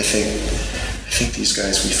 and I think these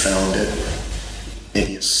guys, we found it.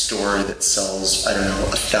 Maybe a store that sells,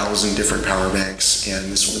 1,000 different power banks, and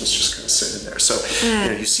this one was just kind of sitting there. So,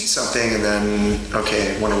 you see something, and then,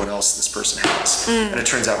 I wonder what else this person has. And it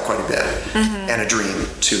turns out quite a bit. And a dream,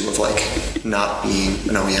 too, of not being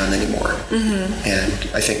an OEM anymore. And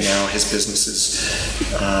I think now his business is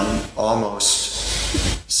almost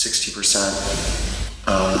 60%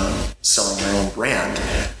 selling their own brand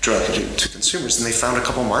directly to consumers, and they found a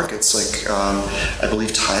couple markets I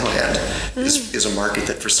believe Thailand is a market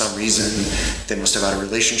that for some reason they must have had a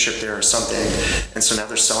relationship there or something, and so now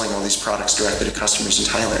they're selling all these products directly to customers in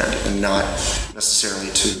Thailand and not necessarily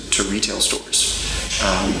to retail stores.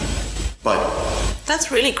 But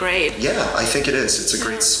that's really great. Yeah, I think it is. It's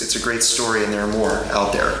a great story, and there are more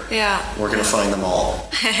out there. Yeah, we're gonna find them all.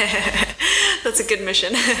 That's a good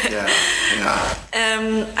mission. Yeah.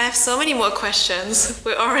 I have so many more questions.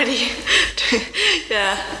 We're already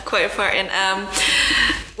quite far in.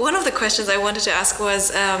 One of the questions I wanted to ask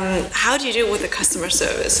was, how do you do with the customer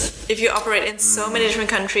service? If you operate in so many different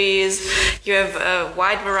countries, you have a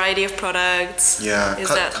wide variety of products. Yeah,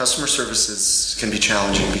 customer services can be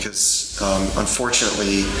challenging because,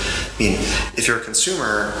 unfortunately, if you're a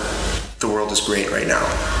consumer, the world is great right now.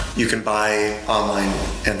 You can buy online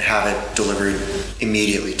and have it delivered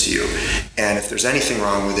immediately to you. And if there's anything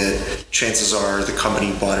wrong with it, chances are the company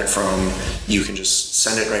you bought it from, you can just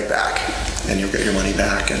send it right back and you'll get your money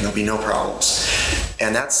back and there'll be no problems.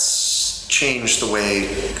 And that's changed the way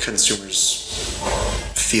consumers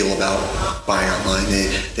feel about buying online.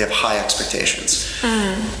 They have high expectations.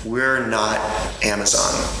 We're not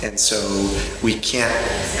Amazon, and so we can't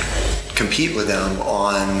compete with them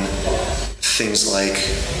on things like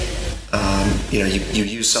you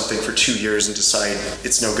use something for 2 years and decide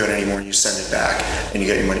it's no good anymore and you send it back and you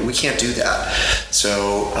get your money. We can't do that.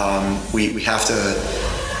 So we have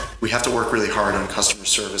to work really hard on customer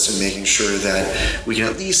service and making sure that we can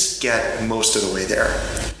at least get most of the way there.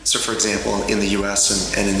 So for example, in the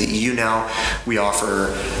US and in the EU now, we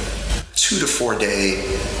offer 2 to 4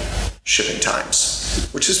 day shipping times,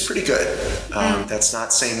 which is pretty good. That's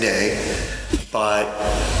not same day, but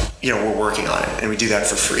we're working on it, and we do that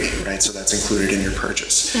for free, right? So that's included in your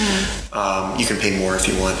purchase. You can pay more if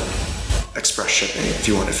you want express shipping, if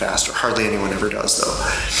you want it faster. Hardly anyone ever does, though.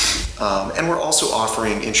 And we're also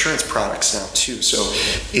offering insurance products now too. So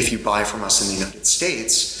if you buy from us in the United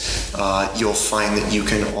States, you'll find that you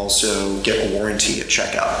can also get a warranty at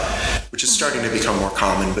checkout, which is starting to become more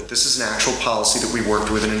common. But this is an actual policy that we worked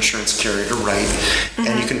with an insurance carrier to write,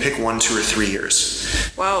 and you can pick 1, 2, or 3 years.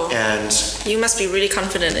 Wow. And you must be really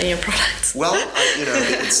confident in your products. Well,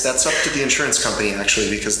 that's up to the insurance company actually,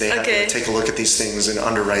 because they have to take a look at these things and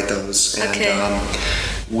underwrite those, and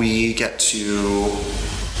we get to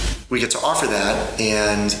offer that.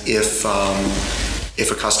 And if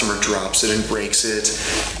a customer drops it and breaks it,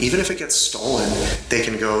 even if it gets stolen, they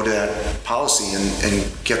can go to that policy and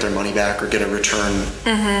get their money back or get a return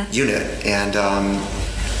unit. And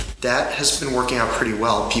that has been working out pretty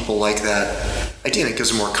well. People like that idea, and it gives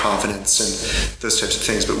them more confidence and those types of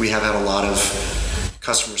things. But we have had a lot of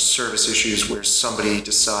customer service issues where somebody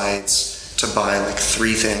decides to buy like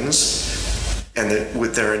 3 things, and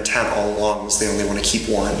with their intent all along is they only want to keep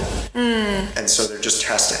 1. And so they're just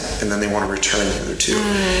testing, and then they want to return the other 2.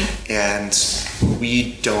 And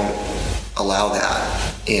we don't allow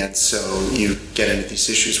that. And so you get into these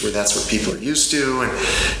issues where that's what people are used to, and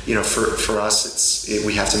for us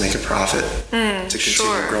we have to make a profit to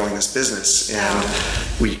continue growing this business,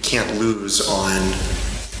 and we can't lose on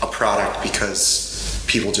a product because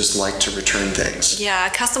people just like to return things. Yeah,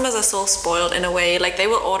 customers are so spoiled in a way. Like, they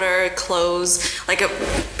will order clothes, like a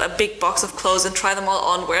big box of clothes, and try them all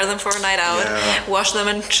on, wear them for a night out, wash them,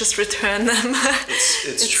 and just return them.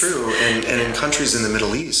 It's true. And in countries in the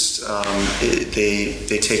Middle East,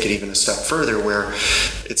 they take it even a step further, where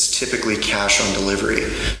it's typically cash on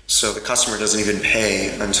delivery. So the customer doesn't even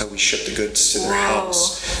pay until we ship the goods to their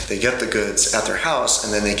house. They get the goods at their house,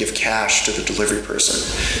 and then they give cash to the delivery person.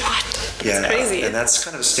 What? That's crazy. And that's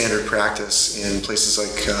kind of a standard practice in places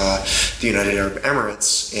like the United Arab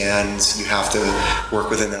Emirates, and you have to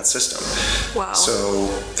work within that system. Wow. So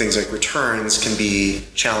things like returns can be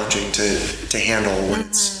challenging to handle when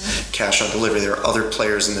it's cash on delivery. There are other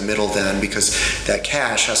players in the middle then, because that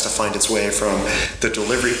cash has to find its way from the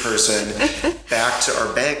delivery person back to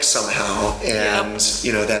our bank somehow, and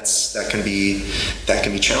that can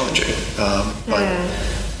be challenging.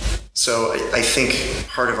 So I think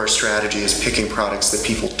part of our strategy is picking products that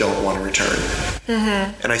people don't want to return.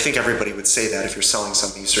 And I think everybody would say that if you're selling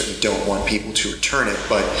something, you certainly don't want people to return it,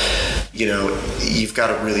 but you've got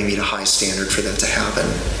to really meet a high standard for that to happen.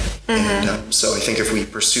 And so I think if we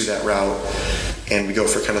pursue that route and we go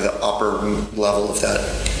for kind of the upper level of that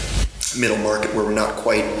middle market, where we're not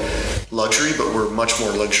quite luxury, but we're much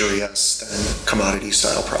more luxurious than commodity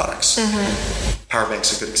style products. Power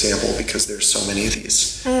bank's a good example because there's so many of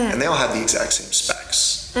these, and they all have the exact same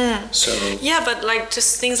specs. So but like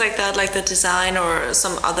just things like that, like the design or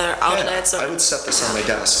some other outlets. I would set this on my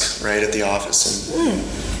desk right at the office and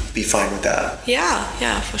be fine with that.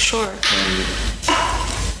 Yeah, for sure.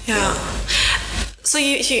 So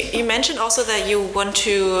you mentioned also that you want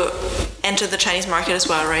to enter the Chinese market as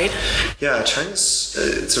well, right? Yeah, China's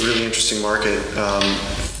it's a really interesting market.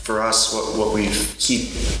 For us, what we keep,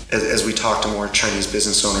 as we talk to more Chinese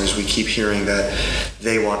business owners, we keep hearing that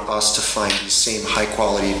they want us to find these same high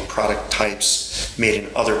quality product types made in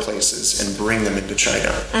other places and bring them into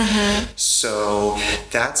China. So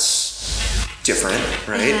that's different,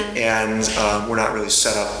 right? And we're not really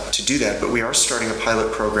set up to do that, but we are starting a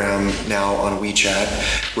pilot program now on WeChat,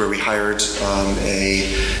 where we hired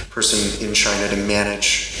a person in China to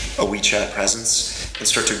manage a WeChat presence. and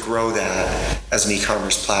start to grow that as an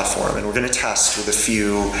e-commerce platform. And we're going to test with a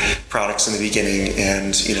few products in the beginning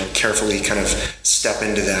and, carefully kind of step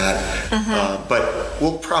into that. But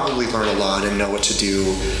we'll probably learn a lot and know what to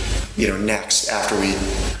do, next after we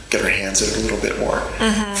get our hands on it a little bit more.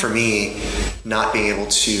 For me, not being able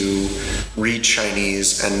to read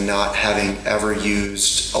Chinese and not having ever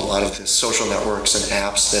used a lot of the social networks and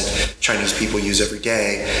apps that Chinese people use every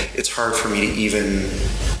day, it's hard for me to even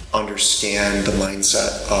understand the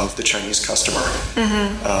mindset of the Chinese customer.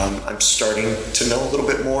 I'm starting to know a little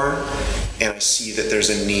bit more, and I see that there's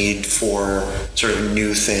a need for sort of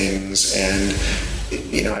new things, and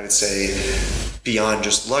I would say beyond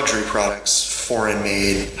just luxury products,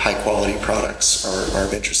 foreign-made, high-quality products are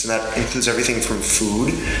of interest. And that includes everything from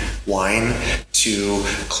food, wine, to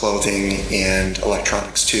clothing and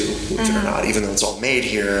electronics too, believe it or not. Even though it's all made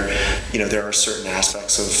here, there are certain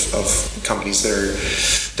aspects of companies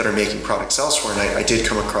that are making products elsewhere. And I did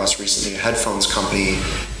come across recently a headphones company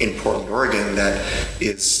in Portland, Oregon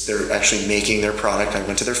they're actually making their product. I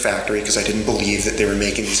went to their factory because I didn't believe that they were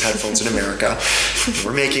making these headphones in America. They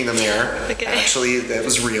were making them there. Okay. Actually, that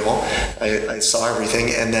was real. I saw everything.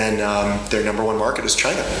 And then their number one market is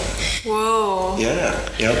China. Whoa. Yeah.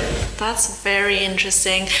 Yep. That's very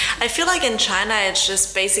interesting. I feel like in China, it's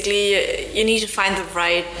just basically you need to find the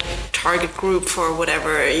right target group for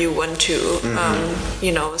whatever you want to,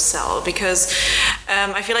 sell. Because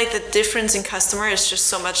I feel like the difference in customer is just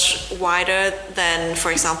so much wider than, for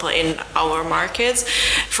example, in our markets.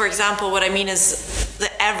 For example, what I mean is the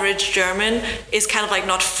average German is kind of like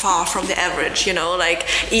not far from the average,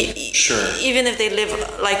 Sure. Even if they live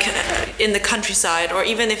like in the countryside, or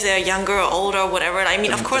even if they're younger or older or whatever. I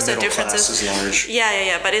mean, of course, there are differences. The middle class is large.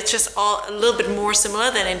 Yeah, but it's just all a little bit more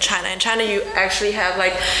similar than in China. In China, you actually have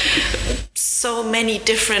like so many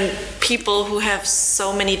different people who have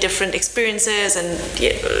so many different experiences and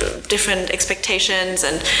different expectations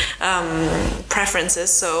and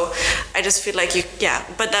preferences. So I just feel like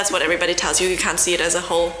but that's what everybody tells you. You can't see it as a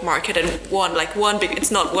whole market and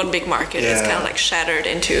it's not one big market. Yeah. It's kind of like shattered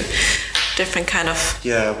into different kind of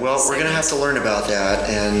we're going to have to learn about that.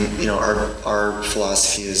 And our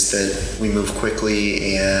philosophy is that we move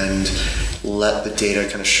quickly and let the data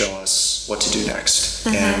kind of show us what to do next.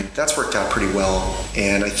 And that's worked out pretty well.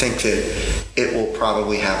 And I think that it will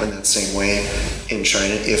probably happen that same way in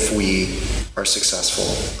China if we are successful.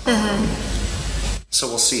 So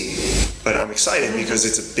we'll see. But I'm excited because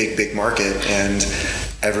it's a big market, and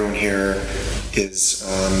everyone here is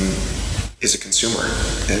a consumer,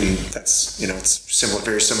 and that's it's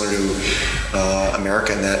very similar to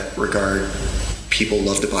America in that regard. People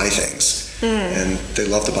love to buy things, and they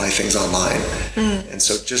love to buy things online, and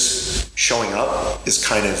so just showing up is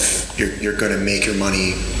kind of you're going to make your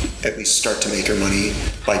money, at least start to make your money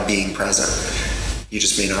by being present. You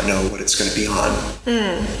just may not know what it's going to be on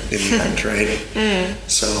in the end, right?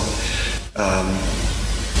 So.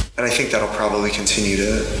 And I think that'll probably continue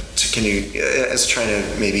as China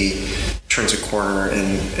maybe turns a corner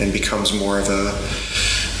and becomes more of a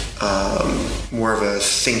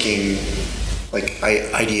thinking, like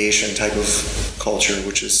ideation type of culture,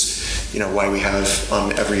 which is why we have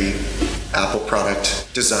on every Apple product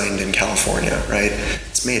designed in California, right?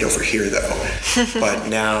 It's made over here though. But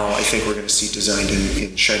now I think we're going to see designed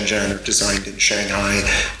in Shenzhen or designed in Shanghai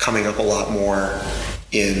coming up a lot more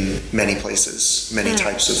in many places, many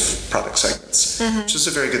types of product segments, which is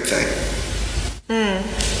a very good thing.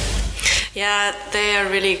 Yeah, they are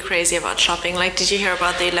really crazy about shopping. Like, did you hear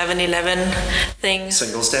about the 11/11 thing?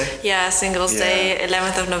 Singles Day? Yeah, Singles Day,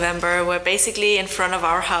 11th of November, where basically in front of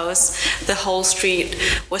our house, the whole street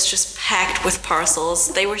was just packed with parcels.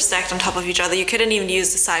 They were stacked on top of each other. You couldn't even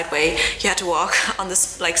use the sideway. You had to walk on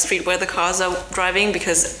this street where the cars are driving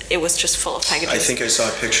because it was just full of packages. I think I saw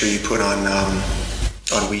a picture you put on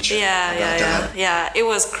WeChat. Yeah. It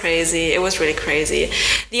was crazy. It was really crazy.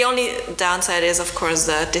 The only downside is, of course,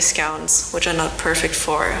 the discounts, which are not perfect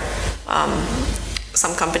for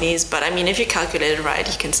some companies. But I mean, if you calculate it right,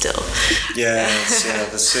 you can still. It's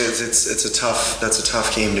a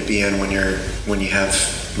tough game to be in when you have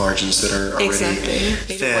margins that are already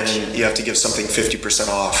thin, and you have to give something 50%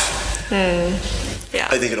 off. Yeah.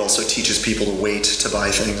 I think it also teaches people to wait to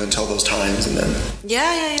buy things until those times, and then.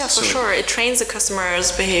 For sure. It trains the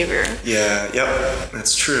customer's behavior.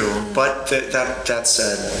 That's true. But that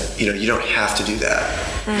said, you don't have to do that.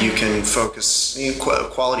 You can focus.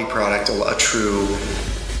 Quality product, a true,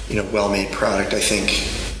 well-made product, I think,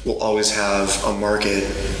 will always have a market,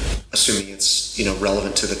 assuming it's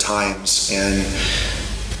relevant to the times, and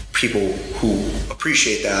people who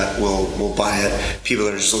appreciate that will buy it. People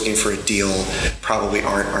that are just looking for a deal probably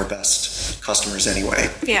aren't our best customers anyway.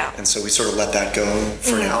 Yeah. And so we sort of let that go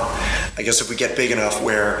for now. I guess if we get big enough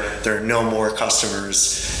where there are no more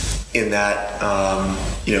customers in that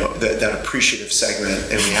that appreciative segment,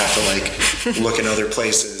 and we have to like look in other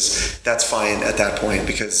places, that's fine at that point,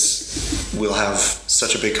 because we'll have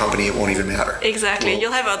such a big company it won't even matter. Exactly.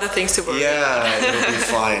 You'll have other things to worry about. Yeah, it'll be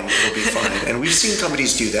fine. And we've seen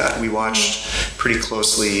companies do that. We watched pretty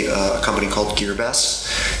closely a company called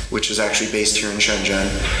GearBest, which is actually based here in Shenzhen,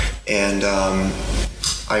 and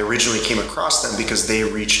I originally came across them because they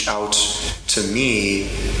reached out to me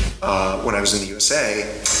when I was in the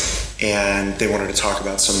USA, and they wanted to talk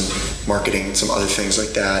about some marketing and some other things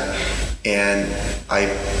like that. And I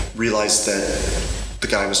realized that the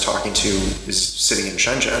guy I was talking to is sitting in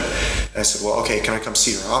Shenzhen. And I said, well, okay, can I come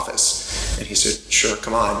see your office? And he said, sure,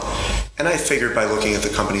 come on. And I figured by looking at the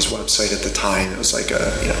company's website at the time, it was like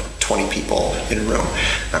 20 people in a room.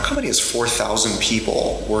 Our company has 4,000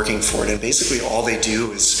 people working for it, and basically all they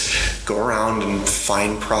do is go around and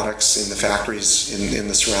find products in the factories in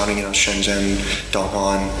the surrounding, Shenzhen,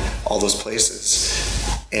 Dongguan, all those places.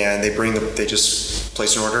 And they just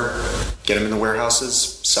place an order, get them in the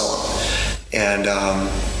warehouses, sell them. And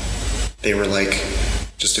they were like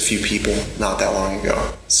just a few people not that long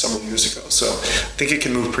ago, several years ago. So I think it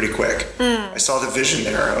can move pretty quick. I saw the vision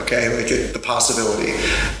there, the possibility.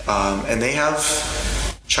 And they have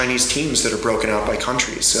Chinese teams that are broken out by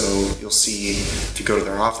country. So you'll see, if you go to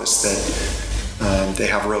their office, that they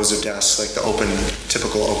have rows of desks, like the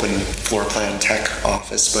typical open floor plan tech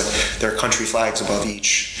office, but there are country flags above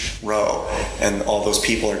each row, and all those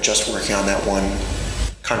people are just working on that one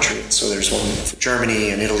country. So there's one for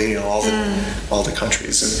Germany and Italy, all the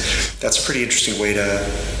countries, and that's a pretty interesting way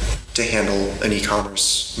to handle an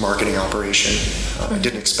e-commerce marketing operation. I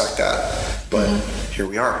didn't expect that, but here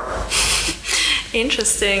we are.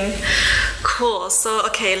 Interesting. Cool. So,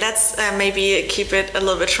 okay, let's maybe keep it a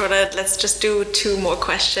little bit shorter. Let's just do 2 more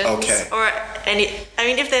questions. Okay. Or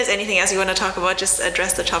if there's anything else you want to talk about, just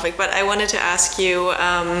address the topic. But I wanted to ask you,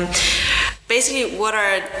 basically, what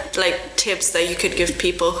are tips that you could give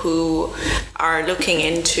people who are looking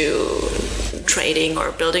into trading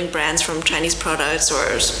or building brands from Chinese products,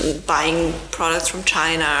 or buying products from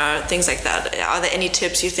China, things like that? Are there any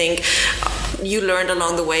tips you think you learned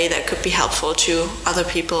along the way that could be helpful to other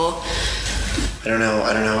people? I don't know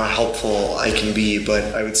how helpful I can be,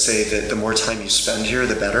 but I would say that the more time you spend here,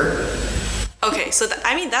 the better. Okay, so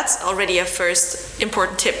that's already a first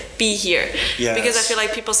important tip. Be here. Yes. Because I feel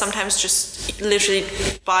like people sometimes just literally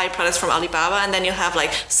buy products from Alibaba, and then you'll have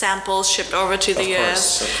samples shipped over to the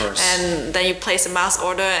US. Of course. And then you place a mass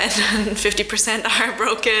order, and 50% are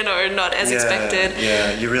broken or not as expected.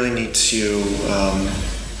 Yeah, you really need to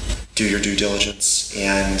do your due diligence,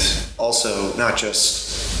 and also not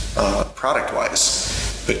just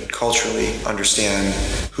product-wise, but culturally understand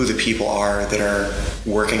who the people are that are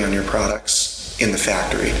working on your products in the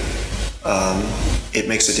factory. It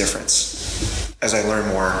makes a difference. As I learn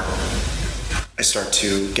more, I start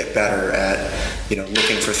to get better at,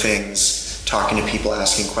 looking for things, talking to people,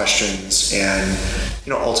 asking questions, and,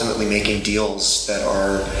 ultimately making deals that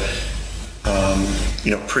are,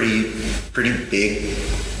 pretty big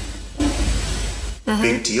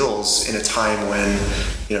deals in a time when,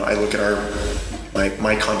 I look at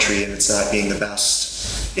my country, and it's not being the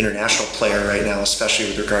best international player right now, especially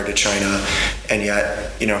with regard to China, and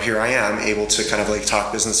yet here I am able to kind of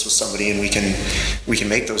talk business with somebody, and we can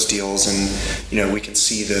make those deals, and we can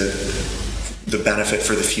see the benefit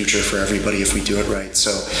for the future for everybody if we do it right.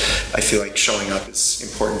 So I feel like showing up is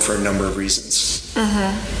important for a number of reasons.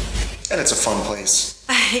 And it's a fun place.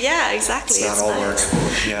 Yeah, exactly. It's not all nice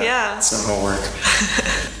work. Yeah. It's not all work.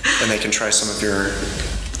 And they can try some of your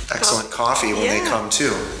excellent coffee when they come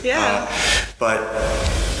too. Yeah. But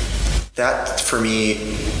that for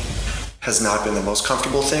me has not been the most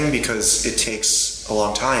comfortable thing, because it takes a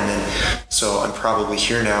long time, and so I'm probably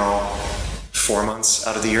here now 4 months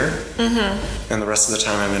out of the year, and the rest of the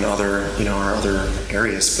time I'm in other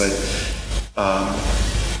areas. But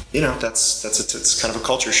it's kind of a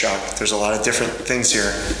culture shock. There's a lot of different things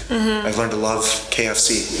here. I've learned to love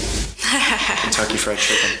KFC, Kentucky Fried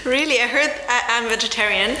Chicken. Really? I heard, I'm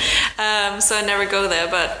vegetarian, so I never go there,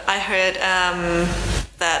 but I heard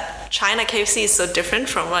that China KFC is so different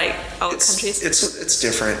from our countries. It's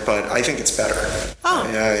different, but I think it's better. Oh.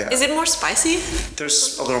 Yeah. Is it more spicy?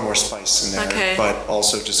 There's a little more spice in there, okay. But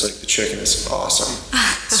also just the chicken is awesome.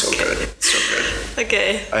 So good. So good.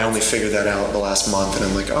 Okay. I only figured that out the last month, and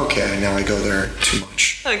I'm like, okay, now I go there too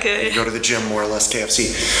much. Okay. I go to the gym more or less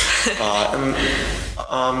KFC.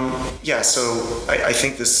 Yeah, so I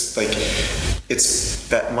think this, like, it's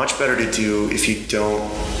that much better to do if you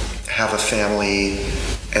don't have a family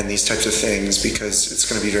and these types of things, because it's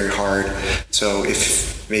going to be very hard. So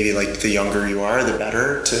if maybe like the younger you are, the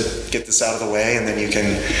better to get this out of the way, and then you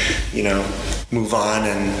can, move on,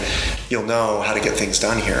 and you'll know how to get things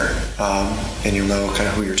done here, and you'll know kind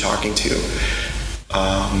of who you're talking to.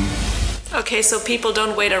 Okay, so people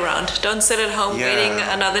don't wait around. Don't sit at home waiting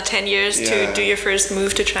another 10 years to do your first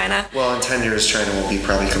move to China. Well, in 10 years, China will be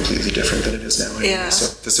probably completely different than it is now anyway. So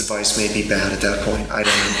this advice may be bad at that point. I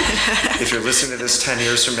don't know. If you're listening to this 10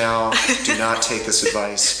 years from now, do not take this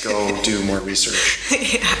advice. Go do more research.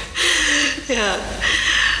 Yeah.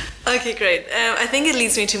 Okay, great. I think it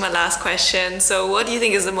leads me to my last question. So what do you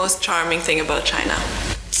think is the most charming thing about China?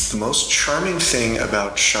 The most charming thing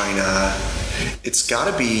about China, it's got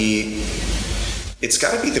to be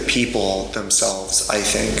the people themselves, I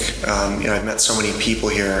think. I've met so many people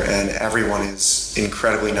here, and everyone is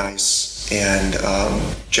incredibly nice and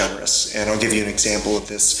generous. And I'll give you an example of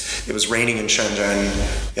this. It was raining in Shenzhen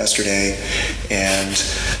yesterday, and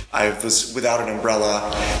I was without an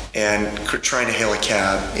umbrella and trying to hail a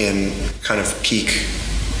cab in kind of peak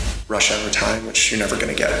rush hour time, which you're never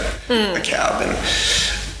going to get a cab. And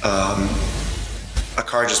a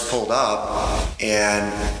car just pulled up,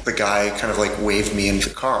 and the guy kind of like waved me into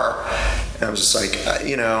the car, and I was just like, I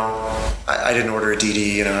didn't order a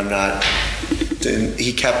DD, I'm not. And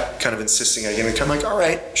he kept kind of insisting I get in the car. I'm like, all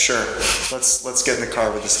right, sure, let's get in the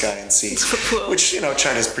car with this guy and see. Which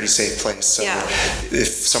China's a pretty safe place. So if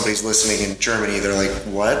somebody's listening in Germany, they're like,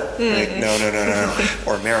 what? Like, no,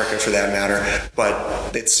 or America for that matter.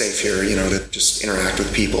 But it's safe here, to just interact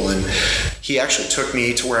with people. And he actually took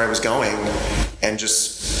me to where I was going, and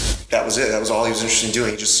that was it. That was all he was interested in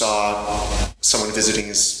doing. He just saw someone visiting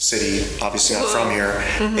his city, obviously not from here,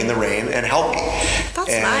 in the rain, and helped me. That's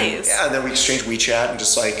nice. Yeah, and then we exchanged WeChat and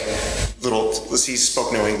just like he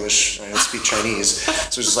spoke no English, I don't speak Chinese,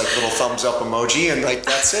 so just like little thumbs up emoji, and like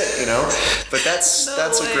that's it, But that's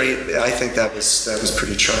a great. I think that was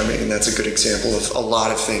pretty charming, and that's a good example of a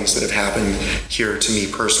lot of things that have happened here to me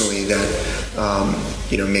personally that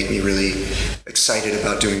make me really excited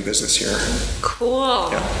about doing business here.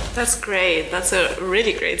 Cool. Yeah. That's great. That's a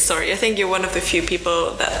really great story. I think you're one of the few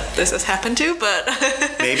people that this has happened to, but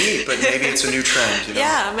maybe it's a new trend.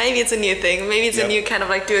 Yeah, maybe it's a new thing. Maybe it's a new kind of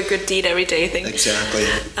like do a good deed every day thing. Exactly.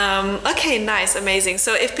 Okay, nice, amazing.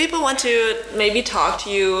 So if people want to maybe talk to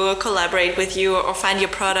you, collaborate with you, or find your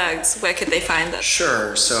products, where could they find that?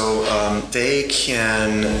 Sure. So they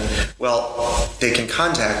can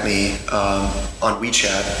contact me on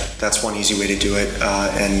WeChat. That's one easy way to do it.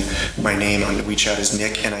 And my name on WeChat is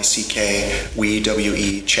Nick, N-I-C-K,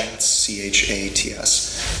 WE Chats,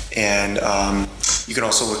 CHATS. And you can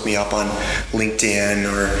also look me up on LinkedIn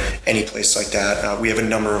or any place like that. We have a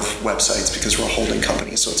number of websites because we're a holding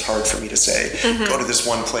company, so it's hard for me to say, go to this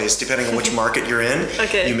one place. Depending on which market you're in,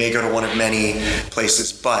 you may go to one of many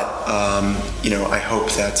places. But, I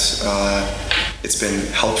hope that it's been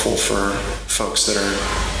helpful for folks that are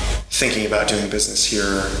thinking about doing business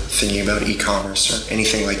here, thinking about e-commerce or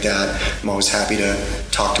anything like that. I'm always happy to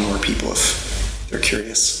talk to more people if they're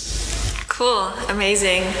curious. Cool,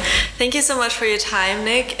 amazing. Thank you so much for your time,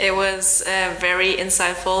 Nick. It was very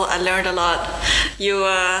insightful. I learned a lot. You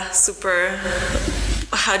are super,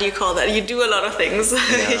 how do you call that? You do a lot of things.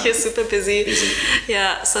 Yeah. You're super busy.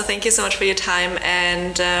 Yeah, so thank you so much for your time.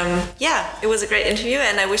 And it was a great interview,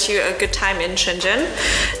 and I wish you a good time in Shenzhen.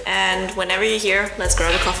 And whenever you're here, let's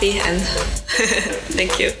grab a coffee, and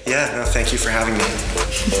thank you. Yeah, no, thank you for having me.